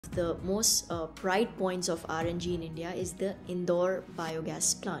The most pride points of RNG in India is the Indore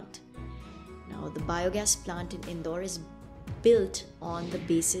biogas plant. Now, the biogas plant in Indore is built on the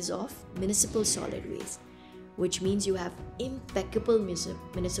basis of municipal solid waste, which means you have impeccable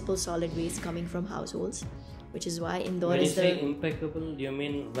municipal solid waste coming from households, which is why Indore is When you say impeccable, do you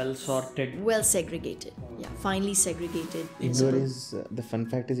mean well sorted? Well segregated, yeah, finely segregated. Indore is, the fun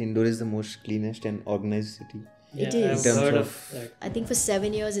fact is Indore is the most cleanest and organized city. Yeah, It is. I've heard of that. I think for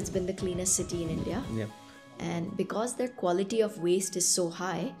 7 years it's been the cleanest city in India. Yeah. And because their quality of waste is so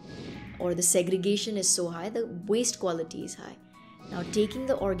high, or the segregation is so high, the waste quality is high. Now, taking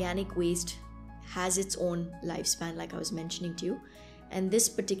the organic waste has its own lifespan, like I was mentioning to you. And this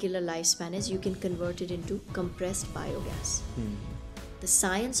particular lifespan is you can convert it into compressed biogas. The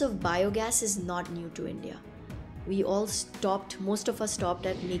science of biogas is not new to India. Most of us stopped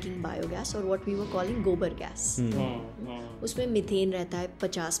at making biogas, or what we were calling gobar gas. उसमें methane रहता है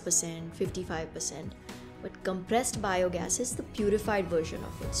 50%, 55%. But compressed biogas is the purified version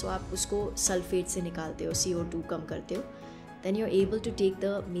of it. So आप उसको sulfate से निकालते हो, CO2 कम करते हो. Then you're able to take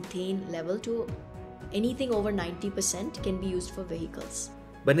the methane level to anything over 90% can be used for vehicles.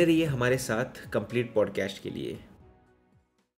 बने रहिए हमारे साथ कंप्लीट पॉडकास्ट के लिए.